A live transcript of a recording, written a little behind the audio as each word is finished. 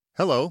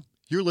Hello,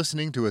 you're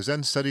listening to a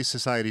Zen Studies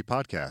Society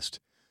podcast.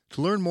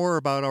 To learn more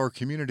about our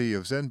community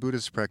of Zen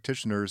Buddhist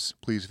practitioners,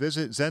 please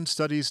visit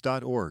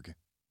zenstudies.org.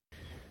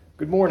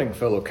 Good morning,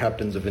 fellow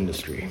captains of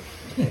industry.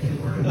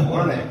 Good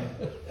morning.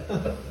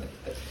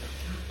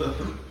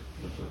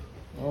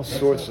 All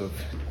sorts of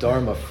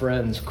Dharma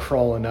friends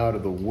crawling out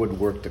of the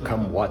woodwork to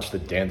come watch the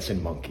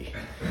dancing monkey.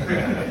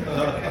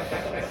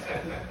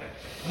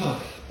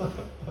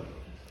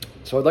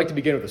 So I'd like to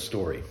begin with a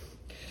story.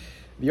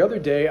 The other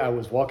day I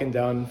was walking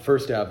down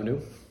First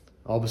Avenue.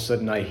 All of a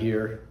sudden I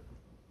hear,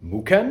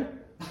 Muken?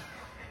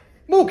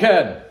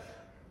 Muken!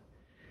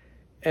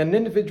 And an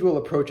individual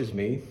approaches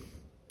me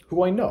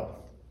who I know.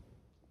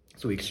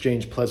 So we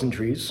exchange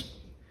pleasantries.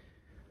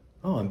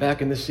 Oh, I'm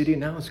back in the city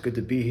now. It's good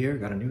to be here.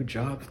 Got a new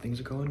job. Things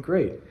are going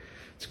great.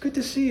 It's good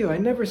to see you. I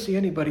never see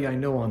anybody I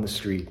know on the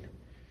street.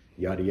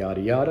 Yada,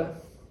 yada, yada.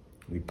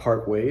 We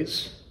part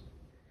ways.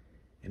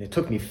 And it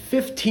took me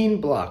 15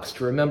 blocks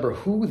to remember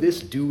who this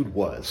dude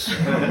was.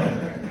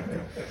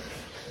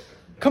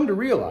 Come to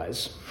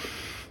realize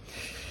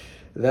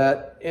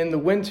that in the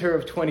winter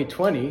of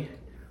 2020,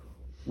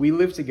 we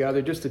lived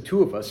together, just the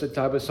two of us, at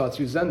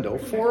Taibasatsu Zendo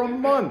for a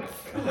month.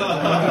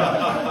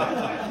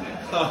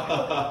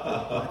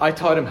 I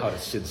taught him how to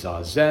sit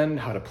zazen,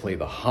 how to play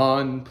the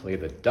han, play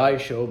the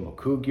daisho,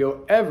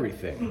 mokugyo,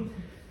 everything.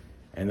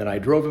 And then I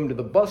drove him to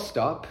the bus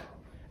stop,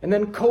 and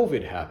then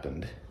COVID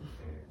happened.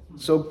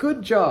 So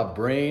good job,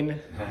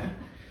 brain.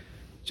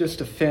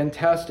 Just a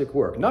fantastic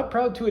work. Not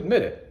proud to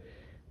admit it.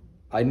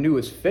 I knew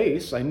his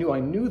face. I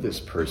knew this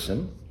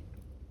person.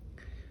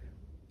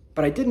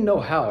 But I didn't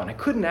know how, and I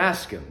couldn't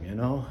ask him, It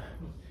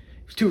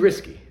was too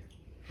risky.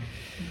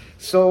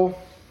 So,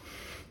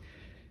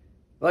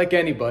 like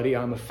anybody,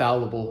 I'm a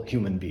fallible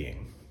human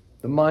being.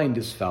 The mind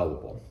is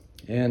fallible.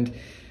 And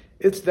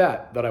it's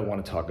that I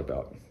want to talk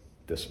about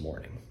this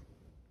morning.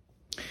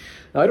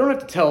 Now, I don't have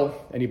to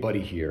tell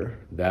anybody here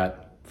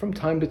that from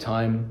time to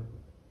time,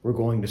 we're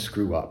going to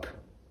screw up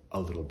a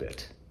little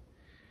bit.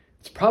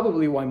 It's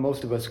probably why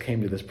most of us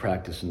came to this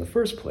practice in the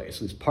first place,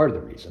 at least part of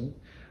the reason.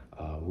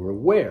 We're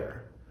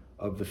aware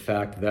of the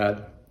fact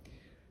that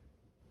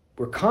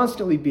we're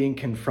constantly being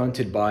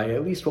confronted by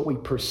at least what we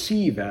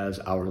perceive as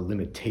our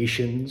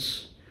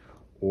limitations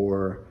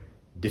or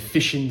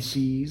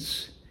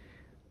deficiencies,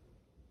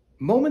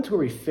 moments where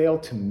we fail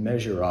to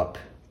measure up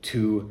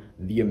to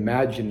the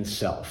imagined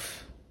self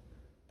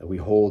that we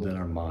hold in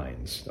our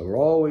minds, that we're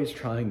always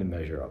trying to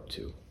measure up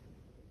to.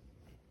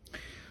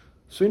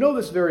 So we know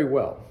this very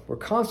well. We're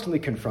constantly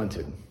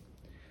confronted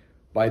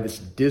by this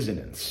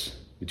dissonance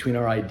between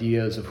our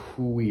ideas of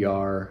who we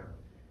are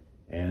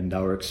and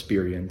our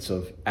experience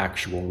of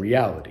actual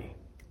reality.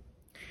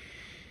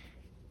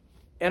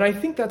 And I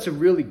think that's a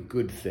really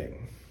good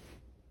thing.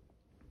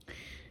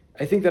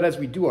 I think that as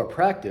we do our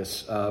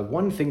practice,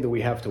 one thing that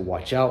we have to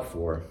watch out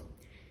for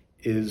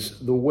is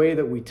the way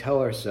that we tell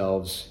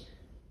ourselves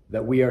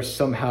that we are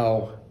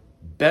somehow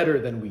better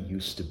than we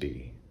used to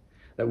be,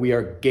 that we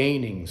are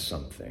gaining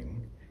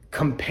something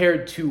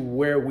compared to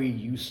where we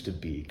used to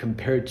be,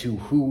 compared to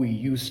who we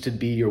used to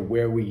be or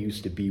where we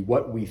used to be,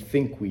 what we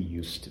think we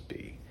used to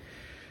be,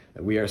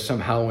 that we are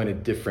somehow in a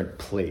different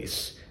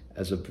place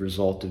as a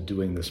result of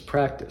doing this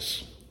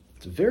practice.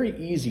 It's a very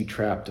easy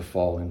trap to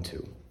fall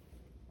into.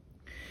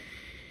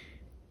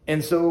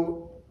 And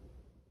so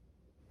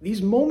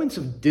these moments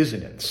of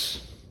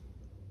dissonance,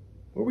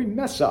 where we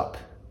mess up,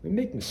 we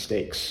make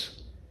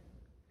mistakes,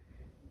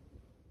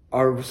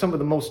 are some of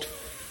the most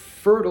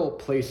fertile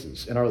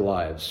places in our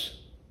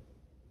lives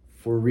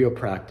for real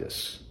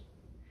practice.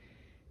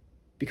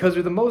 Because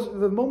they're the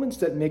moments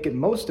that make it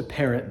most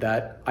apparent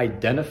that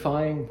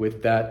identifying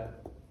with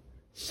that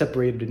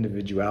separated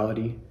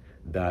individuality,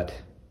 that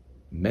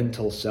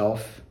mental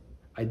self,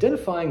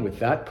 identifying with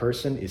that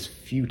person is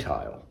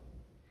futile.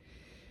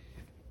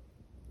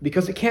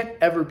 Because it can't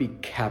ever be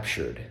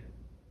captured.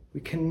 We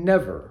can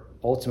never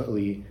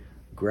ultimately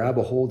grab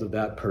a hold of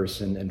that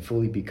person and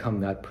fully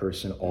become that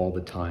person all the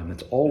time.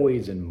 It's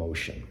always in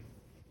motion.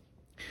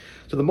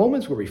 So the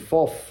moments where we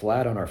fall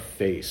flat on our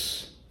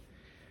face,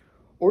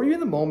 or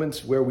even the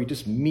moments where we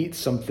just meet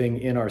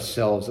something in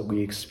ourselves that we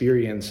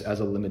experience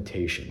as a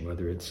limitation,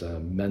 whether it's a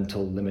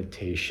mental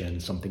limitation,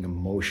 something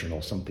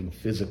emotional, something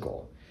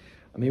physical.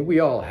 I mean,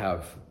 we all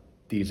have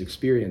these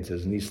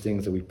experiences and these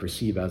things that we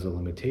perceive as a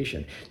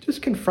limitation.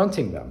 Just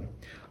confronting them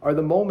are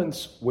the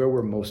moments where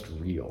we're most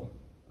real,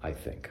 I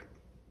think.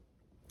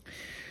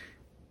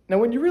 Now,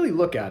 when you really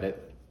look at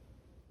it,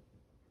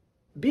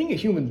 being a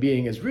human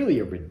being is really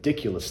a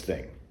ridiculous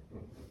thing.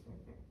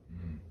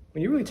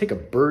 When you really take a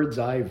bird's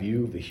eye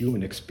view of the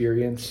human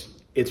experience,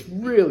 it's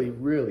really,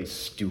 really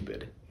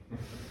stupid.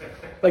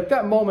 Like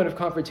that moment of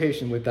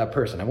confrontation with that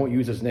person, I won't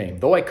use his name,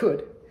 though I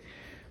could.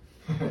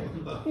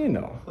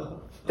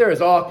 There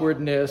is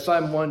awkwardness.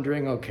 I'm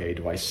wondering, okay,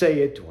 do I say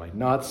it? Do I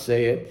not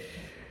say it?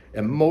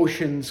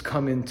 Emotions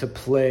come into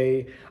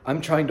play. I'm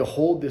trying to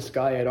hold this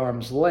guy at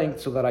arm's length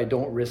so that I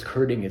don't risk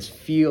hurting his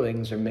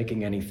feelings or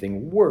making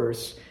anything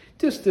worse.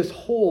 just this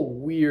whole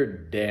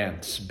weird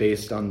dance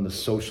based on the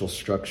social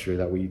structure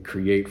that we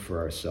create for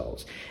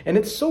ourselves. And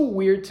it's so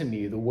weird to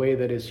me the way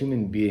that as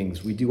human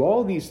beings, we do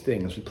all these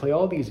things, we play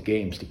all these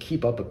games to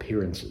keep up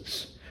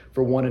appearances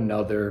for one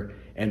another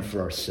and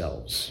for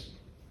ourselves.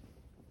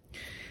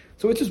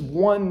 So it's just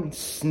one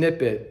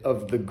snippet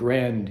of the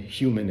grand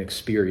human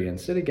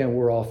experience that, again,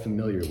 we're all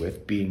familiar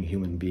with, being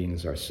human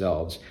beings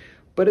ourselves.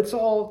 But it's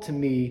all, to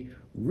me,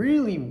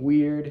 really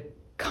weird,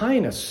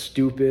 kind of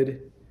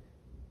stupid,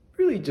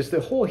 really just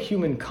the whole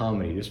human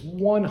comedy, just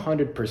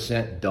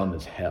 100% dumb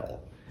as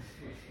hell.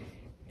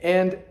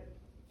 And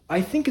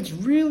I think it's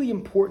really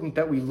important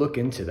that we look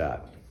into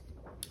that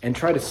and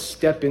try to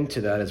step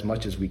into that as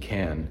much as we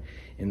can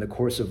in the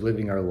course of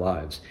living our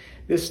lives.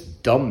 This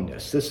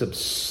dumbness, this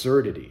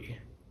absurdity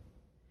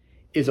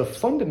is a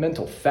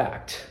fundamental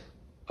fact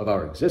of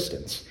our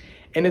existence.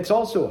 And it's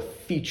also a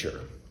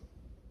feature.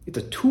 It's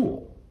a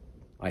tool,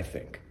 I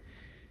think.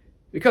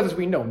 Because as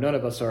we know, none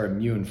of us are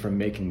immune from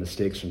making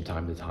mistakes from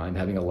time to time,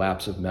 having a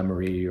lapse of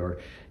memory or,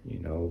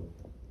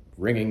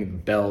 ringing the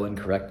bell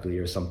incorrectly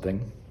or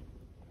something,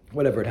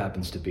 whatever it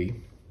happens to be.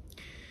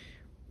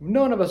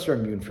 None of us are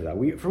immune for that.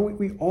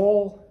 We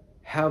all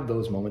have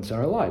those moments in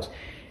our lives.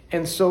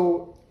 And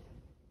so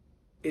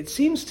it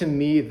seems to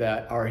me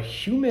that our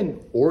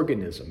human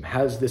organism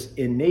has this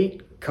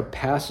innate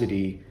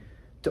capacity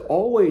to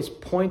always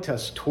point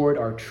us toward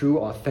our true,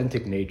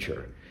 authentic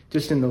nature,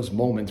 just in those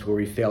moments where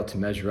we fail to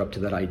measure up to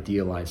that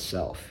idealized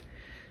self.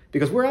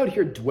 Because we're out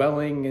here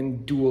dwelling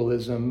in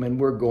dualism, and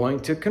we're going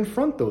to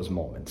confront those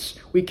moments.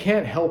 We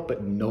can't help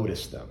but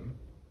notice them.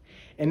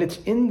 And it's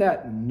in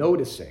that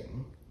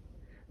noticing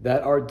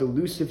that our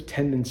delusive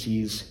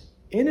tendencies,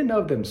 in and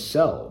of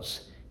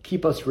themselves,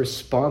 keep us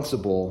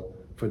responsible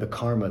for the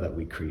karma that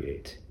we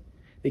create.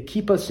 They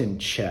keep us in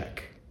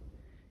check,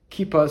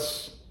 keep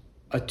us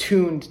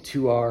attuned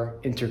to our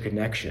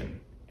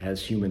interconnection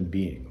as human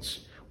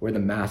beings, where the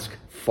mask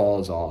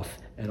falls off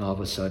and all of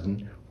a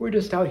sudden we're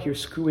just out here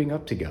screwing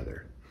up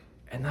together.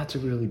 And that's a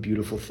really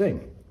beautiful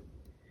thing.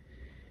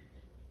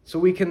 So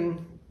we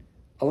can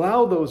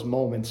allow those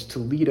moments to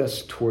lead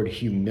us toward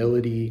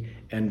humility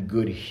and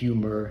good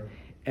humor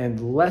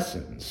and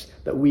lessons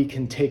that we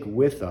can take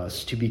with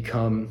us to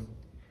become,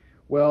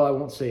 well, I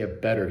won't say a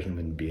better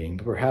human being,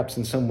 but perhaps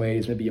in some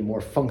ways maybe a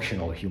more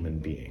functional human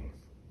being.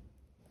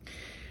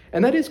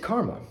 And that is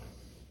karma.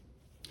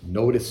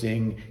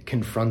 Noticing,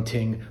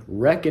 confronting,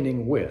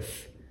 reckoning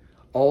with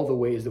all the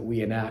ways that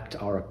we enact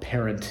our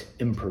apparent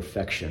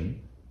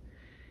imperfection,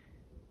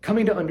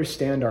 coming to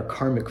understand our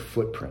karmic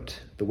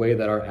footprint, the way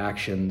that our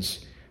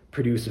actions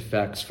produce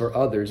effects for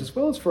others as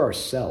well as for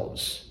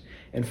ourselves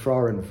and for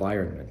our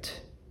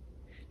environment.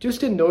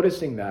 Just in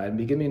noticing that and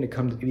beginning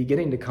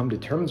to come to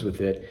terms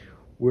with it,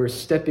 we're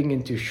stepping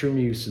into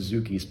Shunryu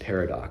Suzuki's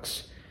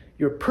paradox.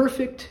 You're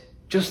perfect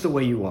just the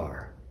way you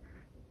are,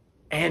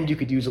 and you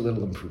could use a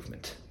little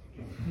improvement.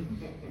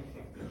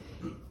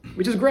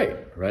 Which is great,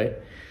 right?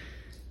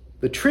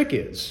 The trick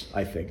is,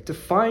 I think, to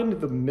find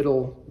the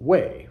middle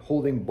way,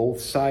 holding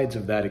both sides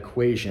of that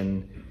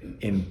equation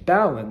in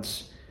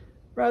balance,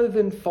 rather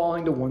than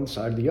falling to one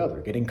side or the other,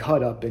 getting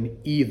caught up in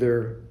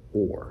either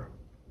or.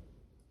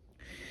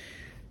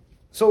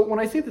 So when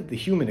I say that the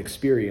human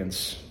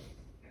experience,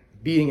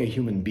 being a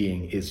human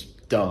being, is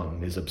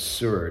dumb, is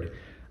absurd,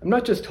 I'm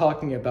not just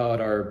talking about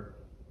our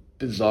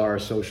bizarre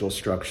social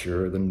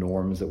structure, the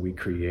norms that we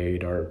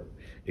create, our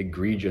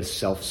egregious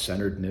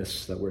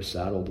self-centeredness that we're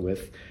saddled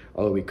with,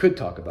 although we could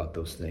talk about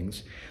those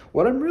things.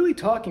 What I'm really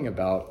talking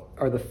about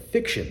are the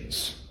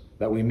fictions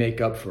that we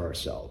make up for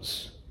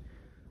ourselves,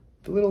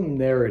 the little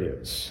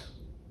narratives,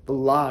 the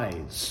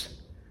lies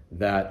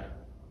that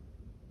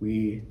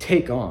we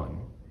take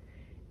on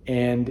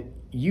and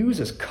use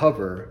as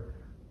cover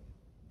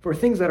for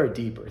things that are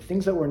deeper,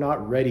 things that we're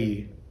not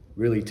ready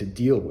really to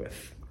deal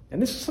with.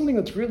 And this is something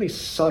that's really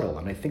subtle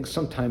and I think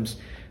sometimes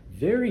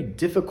very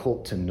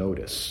difficult to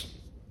notice.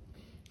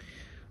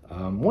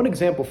 One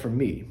example for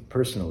me,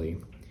 personally,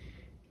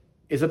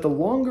 is that the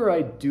longer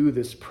I do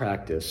this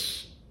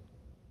practice,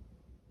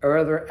 or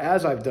rather,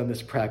 as I've done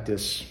this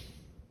practice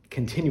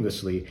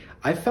continuously,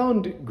 I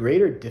found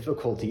greater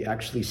difficulty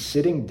actually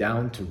sitting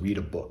down to read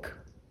a book.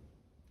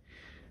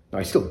 Now,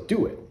 I still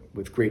do it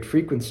with great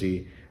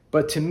frequency,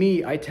 but to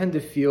me, I tend to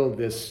feel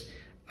this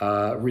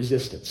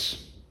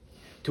resistance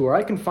to where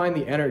I can find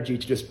the energy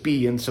to just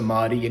be in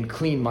samadhi and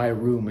clean my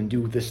room and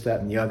do this,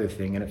 that, and the other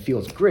thing, and it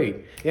feels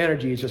great. The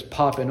energy is just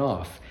popping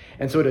off.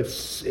 And so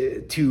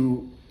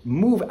to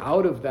move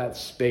out of that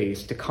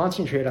space, to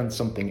concentrate on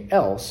something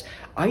else,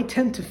 I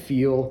tend to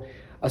feel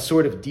a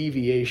sort of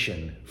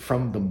deviation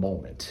from the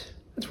moment.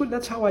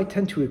 That's how I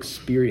tend to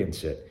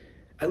experience it,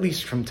 at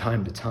least from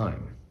time to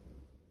time.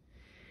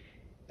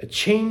 A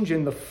change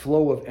in the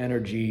flow of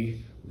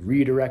energy,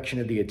 redirection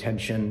of the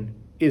attention,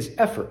 is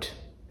effort.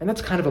 And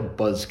that's kind of a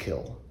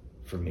buzzkill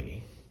for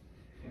me,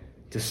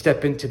 to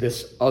step into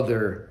this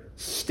other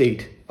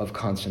state of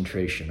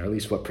concentration, or at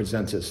least what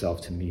presents itself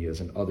to me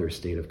as an other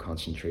state of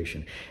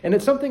concentration. And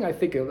it's something I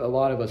think a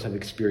lot of us have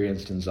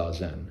experienced in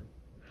Zazen.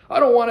 I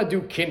don't want to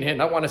do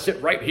kinhin. I want to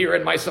sit right here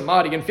in my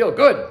samadhi and feel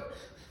good.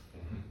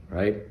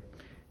 Right?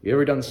 You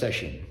ever done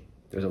session?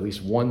 There's at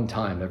least one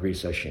time every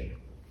session,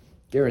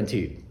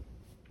 guaranteed,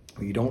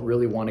 where you don't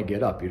really want to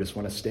get up. You just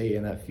want to stay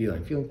in that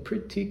feeling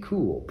pretty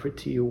cool,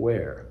 pretty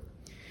aware.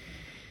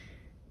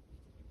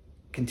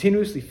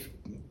 Continuously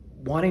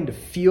wanting to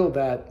feel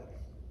that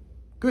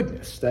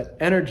goodness, that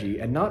energy,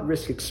 and not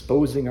risk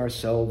exposing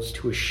ourselves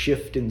to a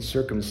shift in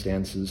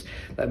circumstances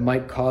that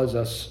might cause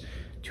us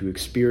to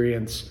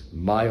experience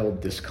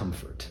mild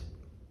discomfort.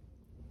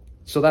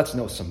 So that's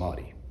no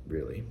samadhi,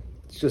 really.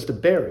 It's just a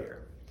barrier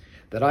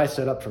that I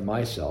set up for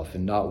myself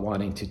in not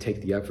wanting to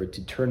take the effort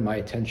to turn my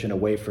attention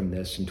away from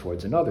this and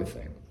towards another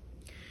thing.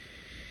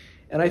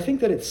 And I think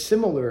that it's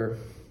similar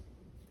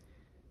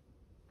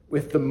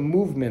with the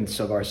movements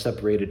of our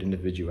separated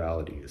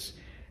individualities.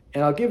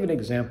 And I'll give an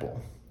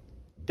example.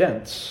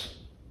 Dents,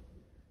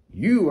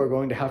 you are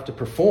going to have to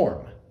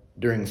perform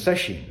during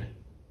session.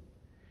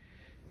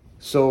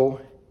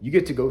 So you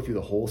get to go through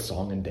the whole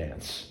song and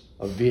dance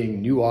of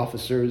being new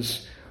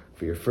officers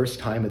for your first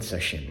time at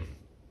session,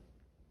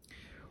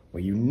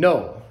 where you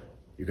know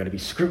you're going to be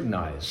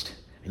scrutinized,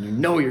 and you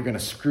know you're going to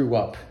screw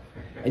up,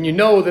 and you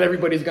know that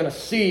everybody's going to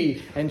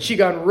see, and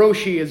Shigan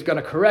Roshi is going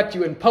to correct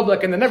you in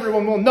public, and then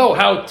everyone will know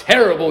how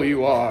terrible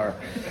you are.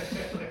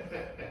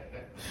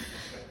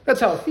 That's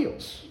how it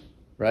feels,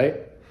 right?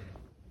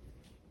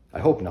 I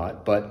hope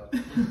not, but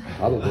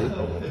probably.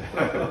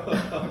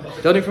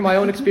 Judging from my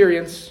own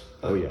experience,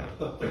 oh yeah.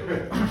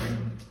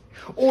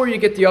 Or you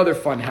get the other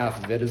fun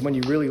half of it, is when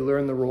you really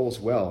learn the roles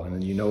well, and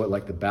then you know it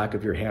like the back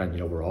of your hand, you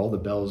know where all the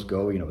bells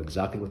go, you know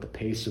exactly what the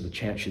pace of the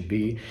chant should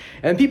be,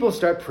 and people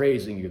start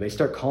praising you. They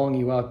start calling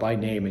you out by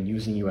name and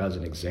using you as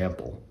an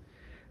example.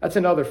 That's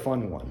another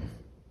fun one.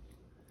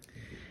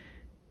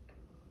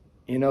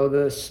 You know,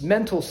 this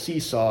mental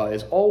seesaw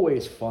is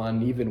always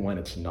fun, even when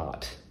it's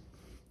not.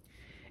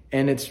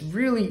 And it's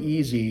really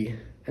easy,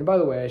 and by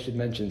the way, I should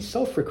mention,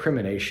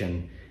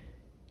 self-recrimination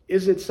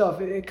is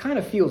itself, it kind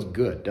of feels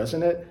good,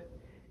 doesn't it?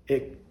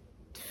 It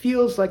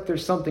feels like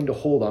there's something to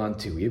hold on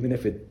to, even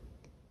if it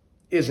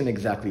isn't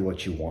exactly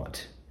what you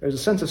want. There's a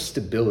sense of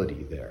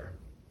stability there.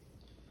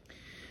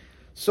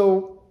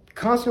 So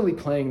constantly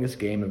playing this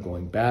game of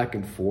going back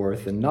and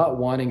forth and not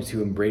wanting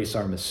to embrace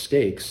our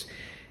mistakes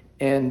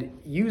and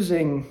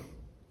using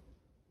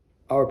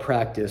our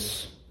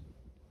practice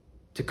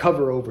to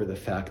cover over the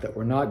fact that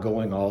we're not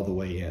going all the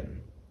way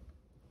in.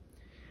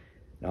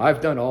 Now,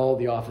 I've done all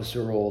the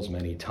officer roles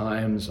many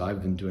times.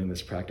 I've been doing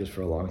this practice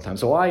for a long time,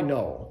 so I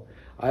know.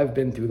 I've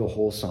been through the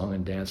whole song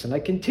and dance, and I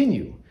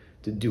continue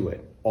to do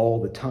it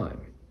all the time.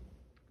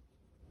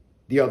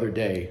 The other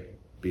day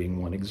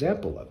being one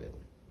example of it.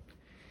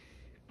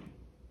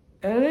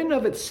 And in and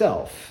of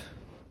itself,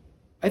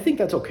 I think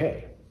that's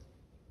okay.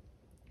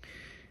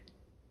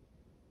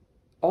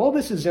 All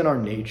this is in our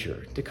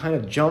nature, to kind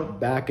of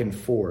jump back and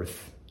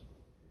forth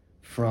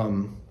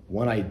from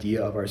one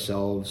idea of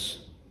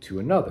ourselves to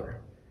another.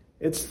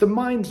 It's the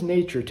mind's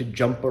nature to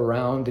jump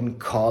around and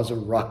cause a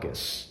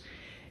ruckus,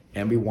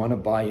 and we want to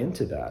buy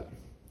into that.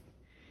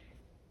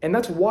 And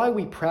that's why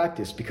we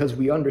practice, because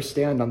we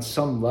understand on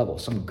some level,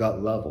 some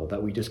gut level,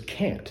 that we just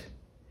can't.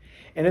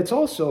 And it's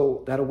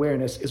also, that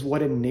awareness is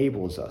what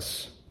enables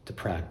us to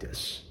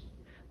practice.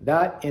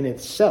 That in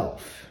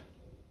itself,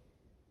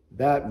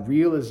 that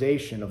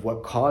realization of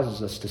what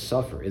causes us to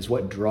suffer is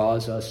what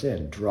draws us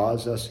in,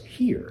 draws us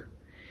here.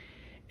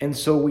 And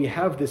so we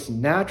have this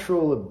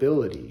natural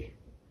ability,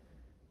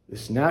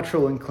 this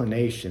natural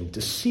inclination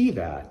to see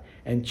that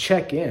and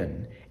check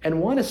in and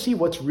want to see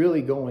what's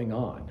really going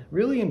on,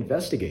 really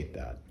investigate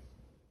that.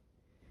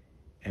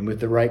 And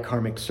with the right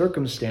karmic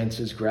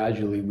circumstances,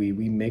 gradually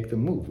we make the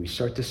move. We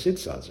start to sit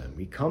zazen.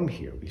 We come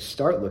here. We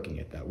start looking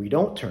at that. We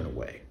don't turn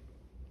away.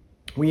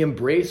 We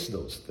embrace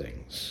those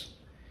things.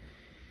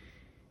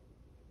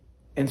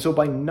 And so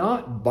by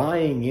not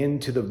buying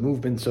into the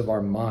movements of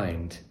our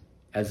mind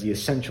as the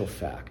essential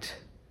fact,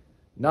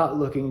 not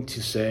looking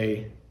to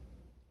say,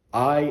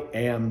 I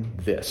am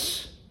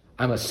this.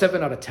 I'm a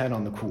 7 out of 10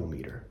 on the cool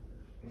meter.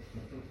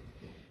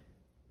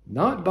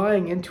 Not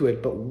buying into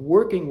it, but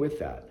working with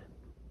that.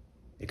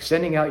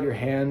 Extending out your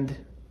hand,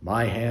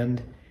 my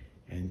hand,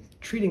 and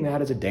treating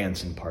that as a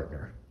dancing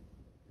partner.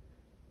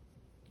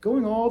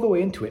 Going all the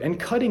way into it and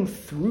cutting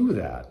through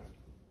that,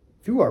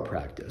 through our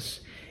practice,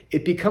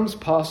 it becomes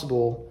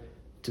possible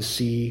to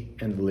see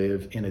and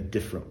live in a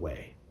different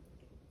way.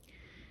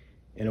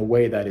 In a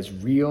way that is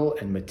real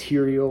and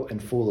material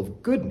and full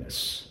of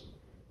goodness,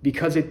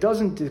 because it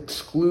doesn't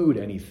exclude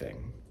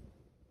anything.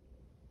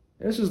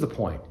 And this is the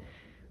point.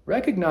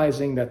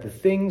 Recognizing that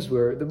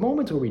the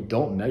moments where we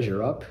don't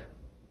measure up,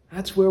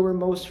 that's where we're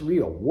most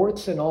real.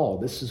 Warts and all,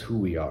 this is who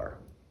we are.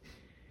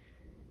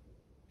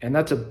 And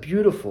that's a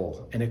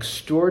beautiful and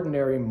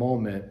extraordinary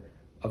moment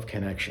of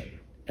connection.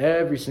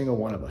 Every single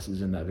one of us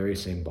is in that very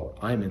same boat.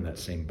 I'm in that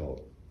same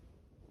boat.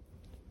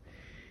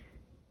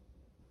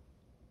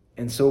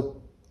 And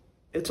so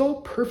it's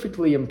all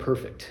perfectly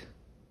imperfect.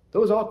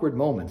 Those awkward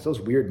moments,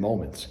 those weird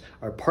moments,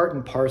 are part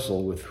and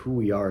parcel with who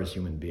we are as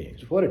human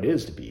beings, what it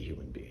is to be a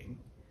human being.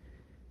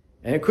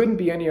 And it couldn't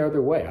be any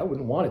other way. I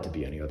wouldn't want it to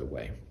be any other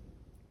way.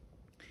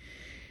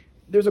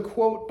 There's a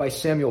quote by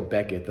Samuel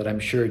Beckett that I'm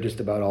sure just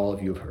about all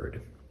of you have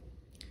heard.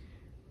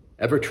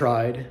 Ever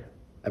tried,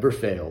 ever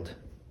failed,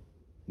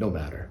 no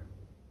matter.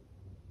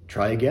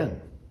 Try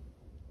again,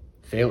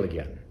 fail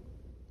again,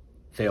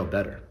 fail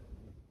better.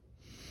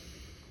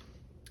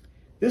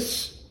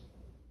 This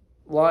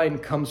line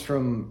comes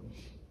from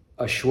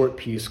a short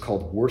piece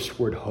called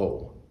Worstward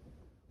Ho,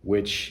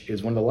 which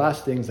is one of the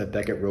last things that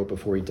Beckett wrote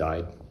before he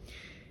died.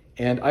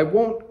 And I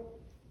won't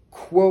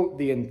quote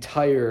the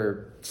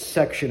entire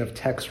section of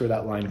text where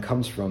that line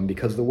comes from,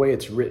 because the way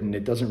it's written,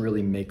 it doesn't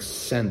really make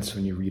sense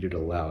when you read it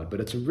aloud. But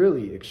it's a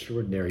really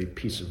extraordinary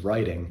piece of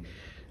writing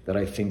that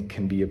I think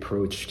can be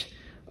approached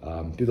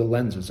through the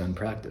lens of Zen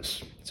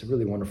practice. It's a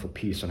really wonderful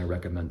piece, and I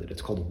recommend it.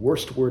 It's called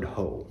Worstward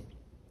Ho.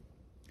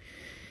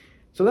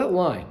 So that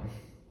line,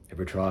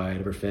 ever tried,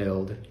 ever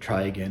failed,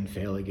 try again,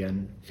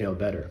 fail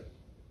better.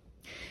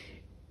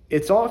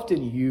 It's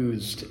often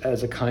used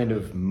as a kind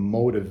of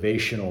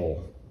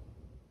motivational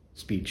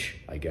speech,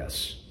 I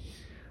guess.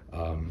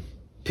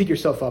 Pick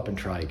yourself up and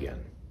try again.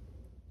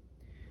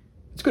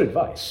 It's good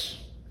advice.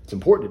 It's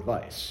important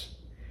advice.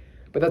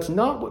 But that's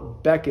not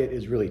what Beckett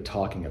is really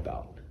talking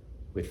about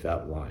with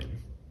that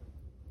line.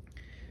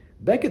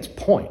 Beckett's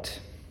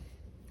point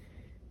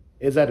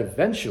is that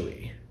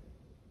eventually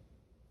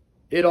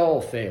it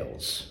all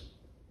fails.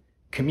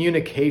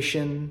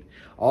 Communication,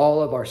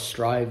 all of our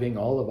striving,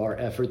 all of our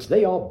efforts,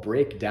 they all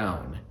break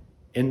down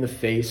in the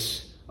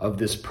face of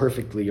this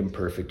perfectly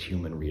imperfect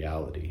human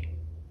reality.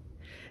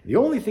 The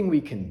only thing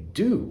we can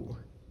do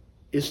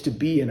is to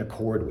be in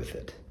accord with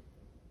it.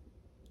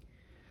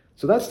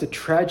 So that's the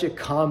tragic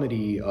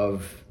comedy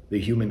of the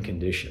human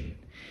condition.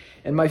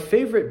 And my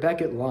favorite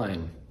Beckett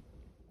line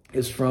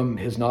is from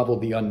his novel,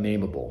 The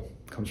Unnameable.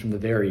 It comes from the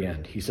very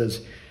end. He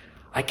says,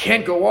 "I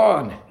can't go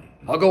on.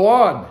 I'll go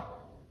on."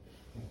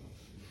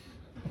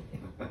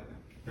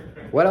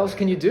 What else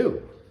can you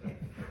do?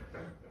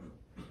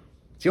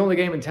 It's the only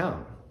game in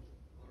town,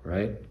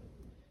 right?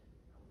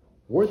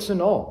 Warts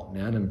and all,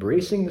 man,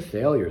 embracing the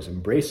failures,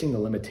 embracing the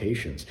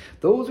limitations.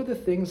 Those are the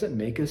things that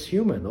make us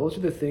human. Those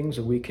are the things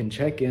that we can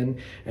check in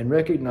and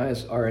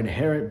recognize our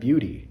inherent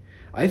beauty.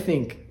 I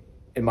think,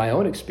 in my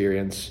own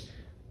experience,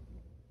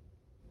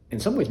 in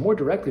some ways more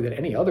directly than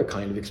any other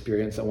kind of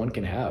experience that one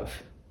can have.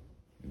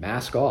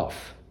 Mask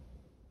off,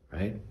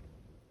 right?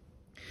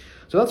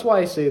 So that's why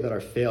I say that our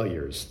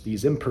failures,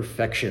 these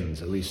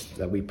imperfections, at least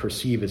that we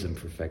perceive as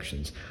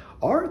imperfections,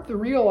 are the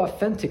real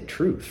authentic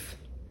truth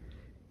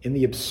in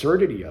the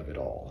absurdity of it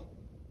all.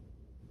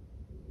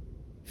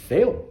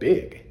 Fail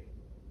big.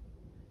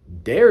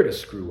 Dare to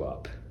screw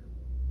up.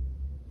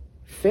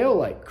 Fail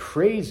like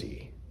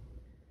crazy.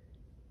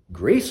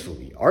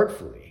 Gracefully,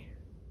 artfully.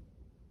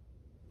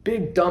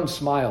 Big dumb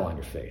smile on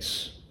your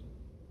face.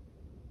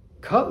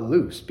 Cut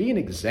loose. Be an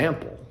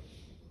example.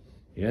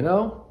 You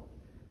know?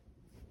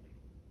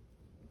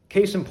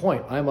 Case in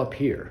point, I'm up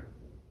here.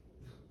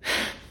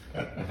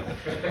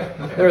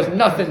 There's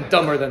nothing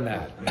dumber than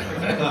that.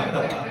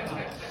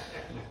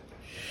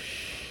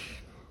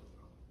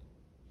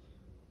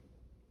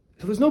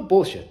 So there's no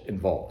bullshit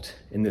involved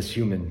in this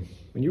human.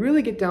 When you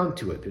really get down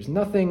to it, there's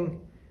nowhere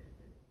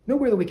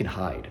that we can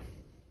hide.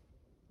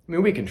 I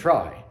mean, we can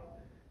try.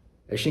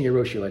 As Shinge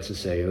Roshi likes to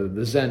say,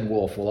 the Zen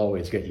wolf will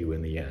always get you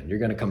in the end. You're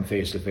going to come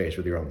face to face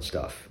with your own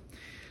stuff.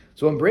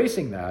 So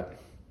embracing that,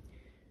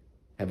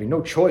 having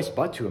no choice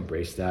but to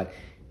embrace that,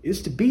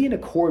 is to be in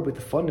accord with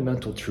the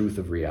fundamental truth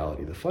of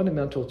reality, the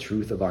fundamental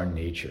truth of our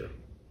nature.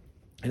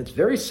 And it's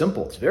very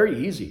simple. It's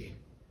very easy.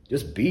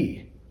 Just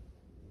be.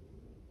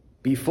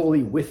 Be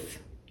fully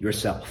with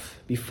yourself.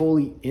 Be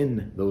fully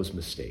in those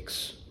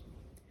mistakes.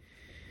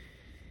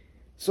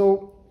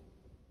 So,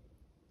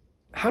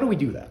 how do we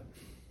do that?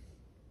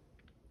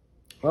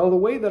 Well, the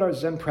way that our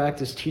Zen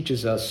practice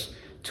teaches us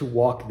to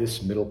walk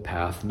this middle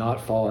path,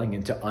 not falling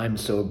into I'm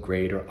so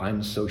great or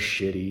I'm so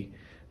shitty,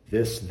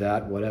 this,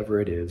 that,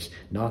 whatever it is,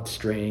 not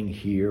straying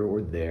here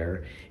or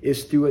there,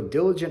 is through a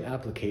diligent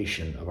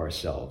application of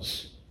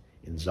ourselves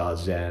in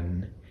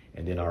Zazen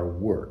and in our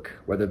work,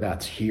 whether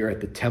that's here at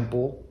the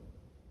temple,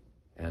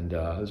 and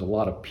there's a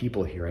lot of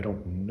people here. I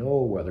don't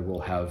know whether we'll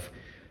have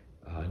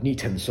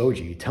Niten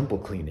Soji, temple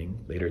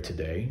cleaning, later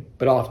today,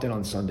 but often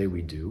on Sunday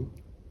we do.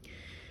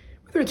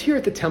 Whether it's here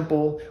at the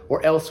temple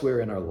or elsewhere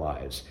in our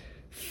lives,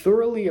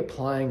 thoroughly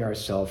applying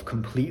ourselves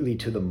completely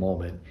to the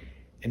moment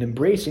and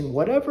embracing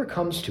whatever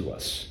comes to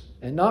us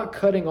and not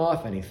cutting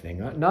off anything,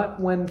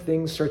 not when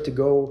things start to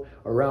go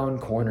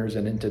around corners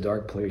and into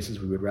dark places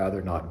we would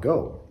rather not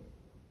go,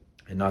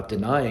 and not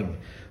denying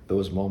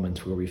those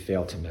moments where we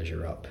fail to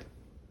measure up.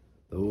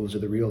 Those are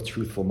the real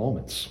truthful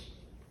moments.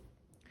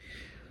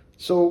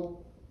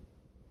 So,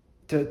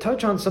 to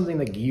touch on something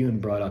that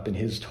Gyun brought up in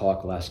his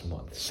talk last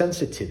month,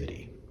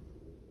 sensitivity.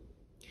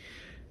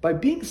 By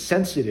being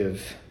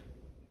sensitive,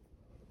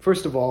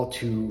 first of all,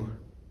 to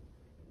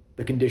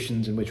the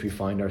conditions in which we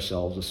find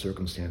ourselves, the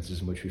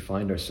circumstances in which we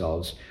find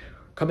ourselves,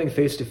 coming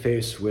face to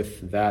face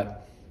with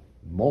that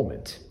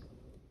moment,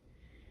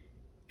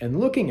 and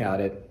looking at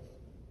it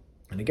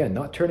and again,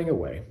 not turning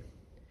away,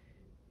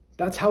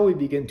 that's how we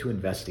begin to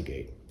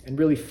investigate and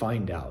really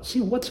find out,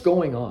 see what's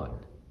going on.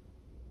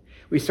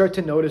 We start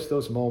to notice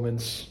those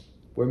moments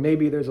where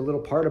maybe there's a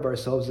little part of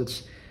ourselves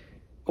that's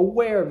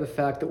aware of the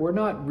fact that we're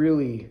not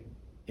really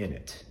in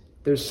it.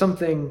 There's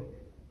something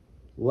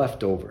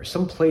left over,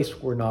 some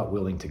place we're not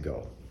willing to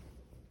go,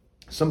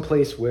 some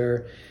place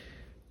where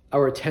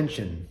our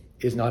attention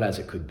is not as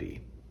it could be.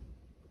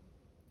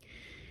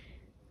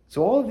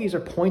 So all of these are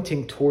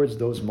pointing towards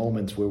those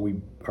moments where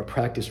our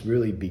practice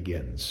really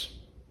begins,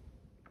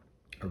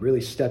 or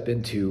really step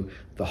into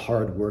the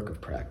hard work of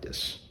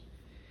practice.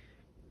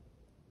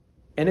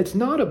 And it's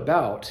not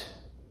about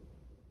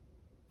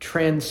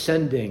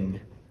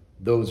transcending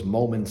those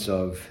moments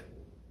of,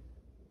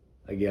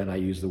 again, I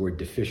use the word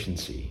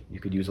deficiency. You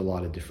could use a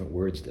lot of different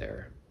words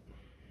there.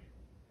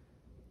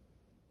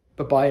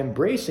 But by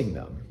embracing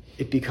them,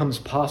 it becomes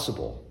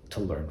possible to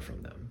learn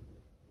from them.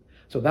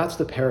 So that's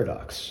the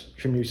paradox,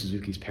 Shunryu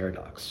Suzuki's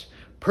paradox.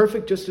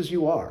 Perfect just as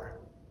you are,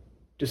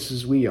 just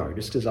as we are,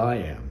 just as I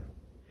am.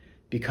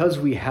 Because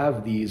we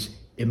have these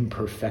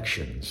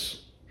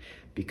imperfections,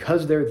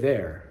 because they're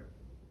there,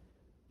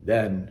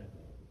 then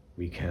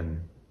we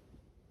can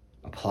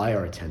apply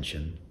our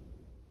attention,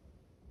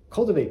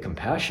 cultivate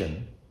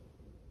compassion,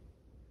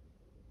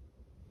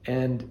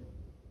 and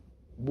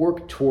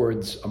work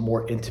towards a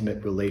more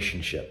intimate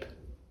relationship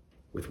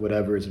with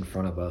whatever is in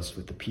front of us,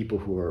 with the people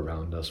who are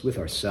around us, with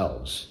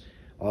ourselves.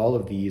 All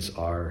of these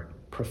are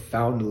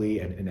profoundly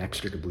and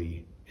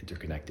inextricably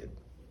interconnected.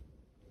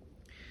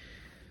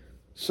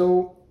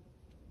 So,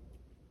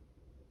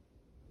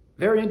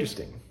 very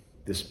interesting,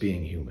 this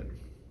being human.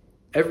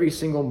 Every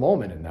single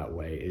moment in that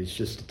way is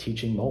just a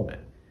teaching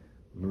moment.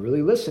 When we're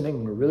really listening,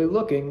 when we're really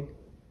looking,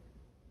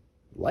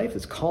 life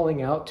is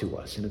calling out to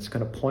us, and it's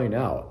going to point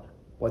out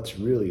what's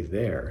really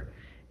there.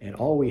 And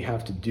all we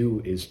have to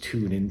do is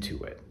tune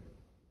into it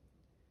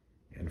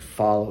and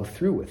follow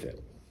through with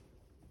it.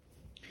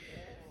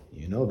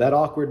 You know, that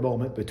awkward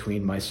moment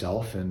between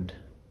myself and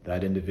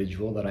that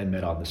individual that I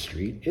met on the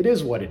street, it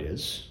is what it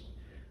is.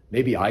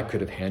 Maybe I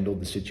could have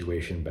handled the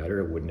situation better.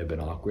 It wouldn't have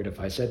been awkward if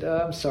I said,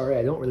 I'm sorry,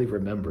 I don't really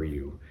remember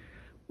you.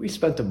 We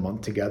spent a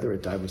month together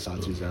at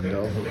Daibusatsu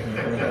Zendo.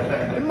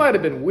 It might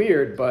have been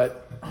weird,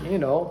 but,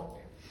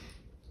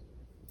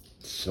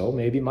 so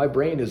maybe my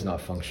brain is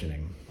not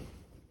functioning.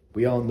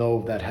 We all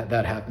know that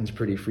that happens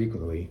pretty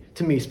frequently,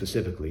 to me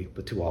specifically,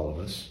 but to all of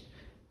us.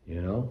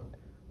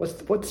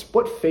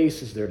 What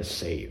face is there to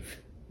save,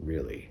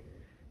 really?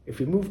 If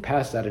we move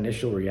past that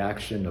initial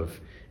reaction of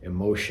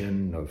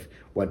emotion, of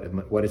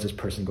what is this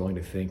person going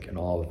to think and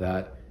all of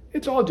that,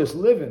 it's all just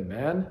living,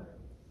 man.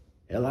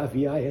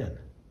 L-I-V-I-N.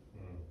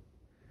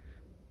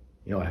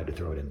 I had to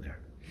throw it in there.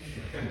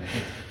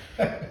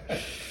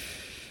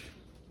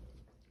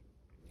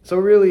 So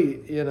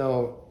really,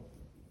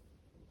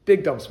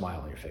 big dumb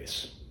smile on your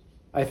face.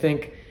 I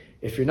think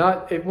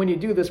when you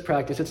do this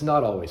practice, it's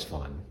not always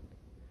fun,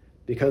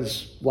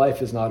 because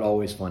life is not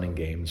always fun in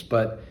games.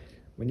 But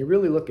when you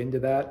really look into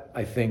that,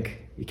 I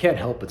think you can't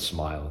help but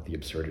smile at the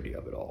absurdity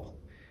of it all.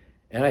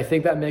 And I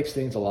think that makes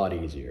things a lot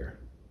easier.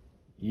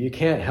 You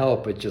can't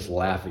help but just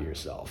laugh at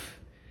yourself.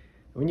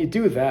 When you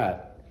do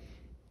that,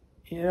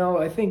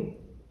 I think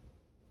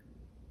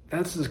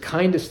that's the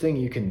kindest thing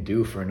you can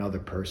do for another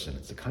person.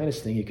 It's the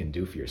kindest thing you can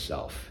do for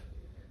yourself.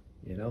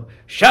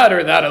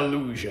 Shatter that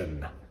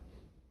illusion.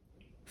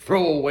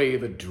 Throw away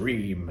the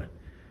dream.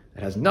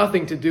 It has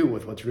nothing to do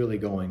with what's really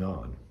going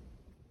on.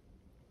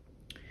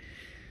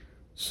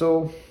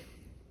 So,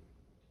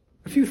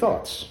 a few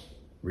thoughts,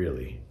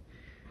 really.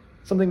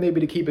 Something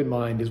maybe to keep in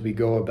mind as we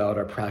go about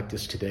our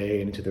practice today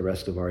and into the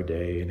rest of our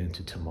day and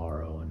into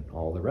tomorrow and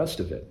all the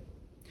rest of it.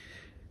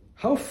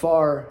 How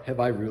far have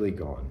I really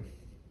gone?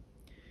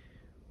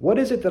 What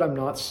is it that I'm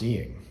not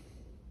seeing?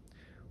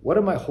 What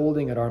am I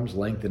holding at arm's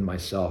length in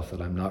myself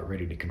that I'm not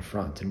ready to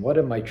confront? And what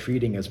am I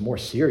treating as more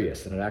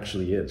serious than it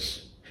actually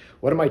is?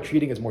 What am I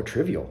treating as more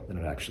trivial than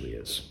it actually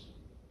is?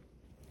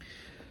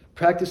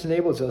 Practice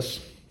enables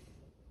us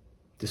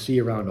to see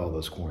around all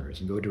those corners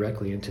and go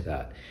directly into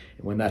that.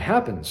 And when that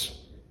happens,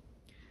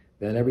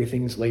 then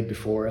everything's laid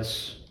before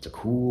us. It's a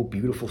cool,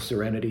 beautiful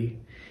serenity.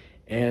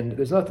 And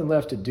there's nothing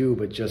left to do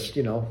but just,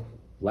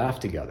 laugh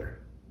together,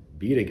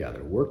 be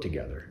together, work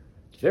together.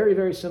 It's very,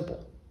 very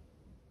simple.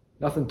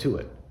 Nothing to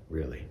it,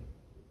 really.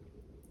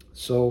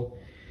 So,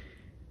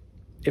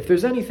 if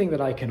there's anything that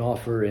I can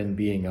offer in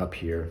being up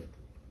here,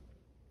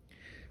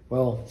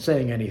 well,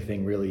 saying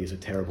anything really is a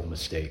terrible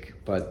mistake,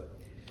 but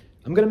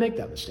I'm going to make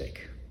that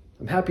mistake.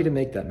 I'm happy to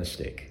make that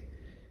mistake,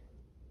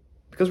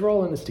 because we're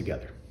all in this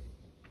together.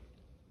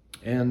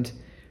 And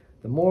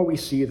the more we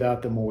see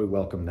that, the more we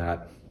welcome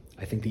that,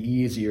 I think the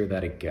easier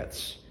that it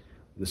gets.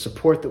 The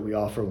support that we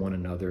offer one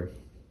another,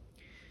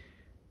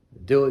 the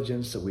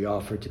diligence that we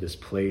offer to this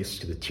place,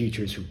 to the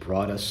teachers who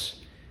brought us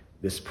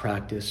this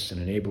practice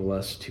and enable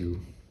us to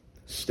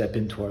step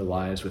into our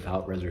lives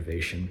without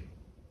reservation.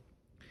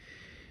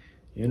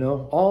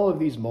 All of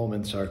these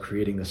moments are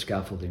creating the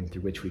scaffolding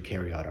through which we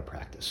carry out our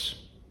practice.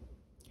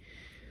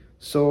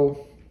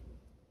 So,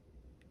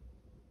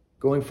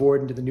 going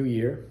forward into the new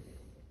year,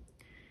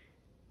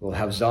 we'll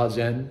have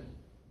Zazen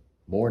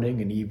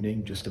morning and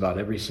evening, just about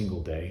every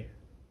single day.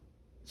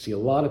 See a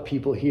lot of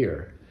people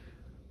here.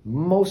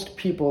 Most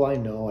people I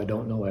know, I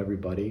don't know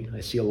everybody.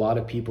 I see a lot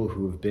of people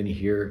who have been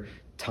here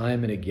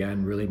time and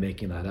again, really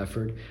making that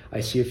effort. I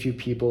see a few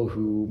people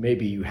who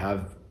maybe you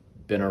have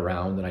been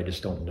around and I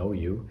just don't know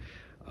you.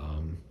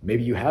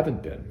 Maybe you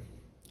haven't been.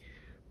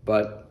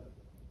 But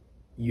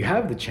you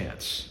have the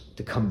chance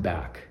to come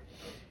back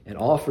and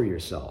offer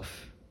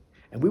yourself.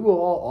 And we will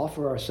all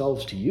offer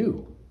ourselves to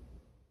you.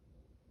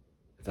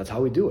 That's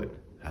how we do it.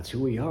 That's who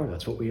we are.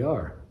 That's what we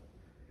are.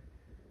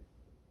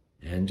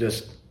 And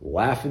just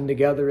laughing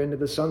together into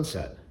the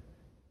sunset.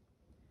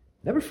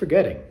 Never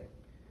forgetting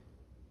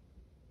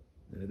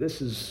that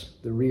this is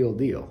the real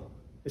deal.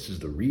 This is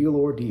the real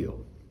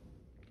ordeal.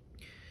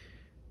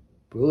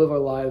 We'll live our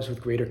lives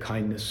with greater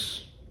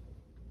kindness,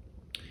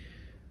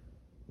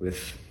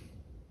 with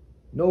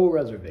no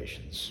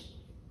reservations,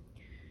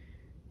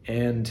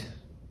 and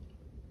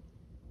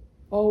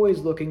always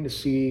looking to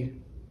see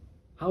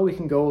how we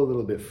can go a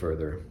little bit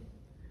further.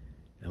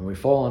 And when we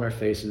fall on our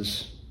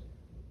faces,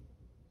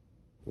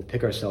 we'll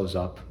pick ourselves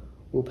up.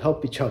 We'll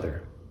help each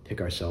other pick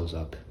ourselves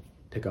up,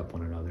 pick up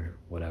one another,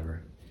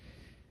 whatever,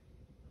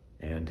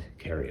 and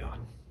carry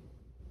on.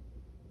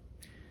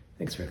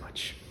 Thanks very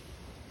much.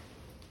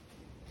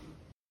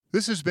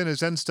 This has been a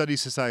Zen Study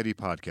Society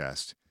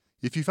podcast.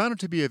 If you found it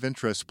to be of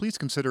interest, please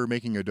consider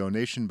making a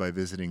donation by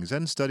visiting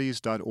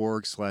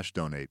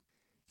zenstudies.org/donate.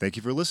 Thank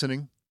you for listening.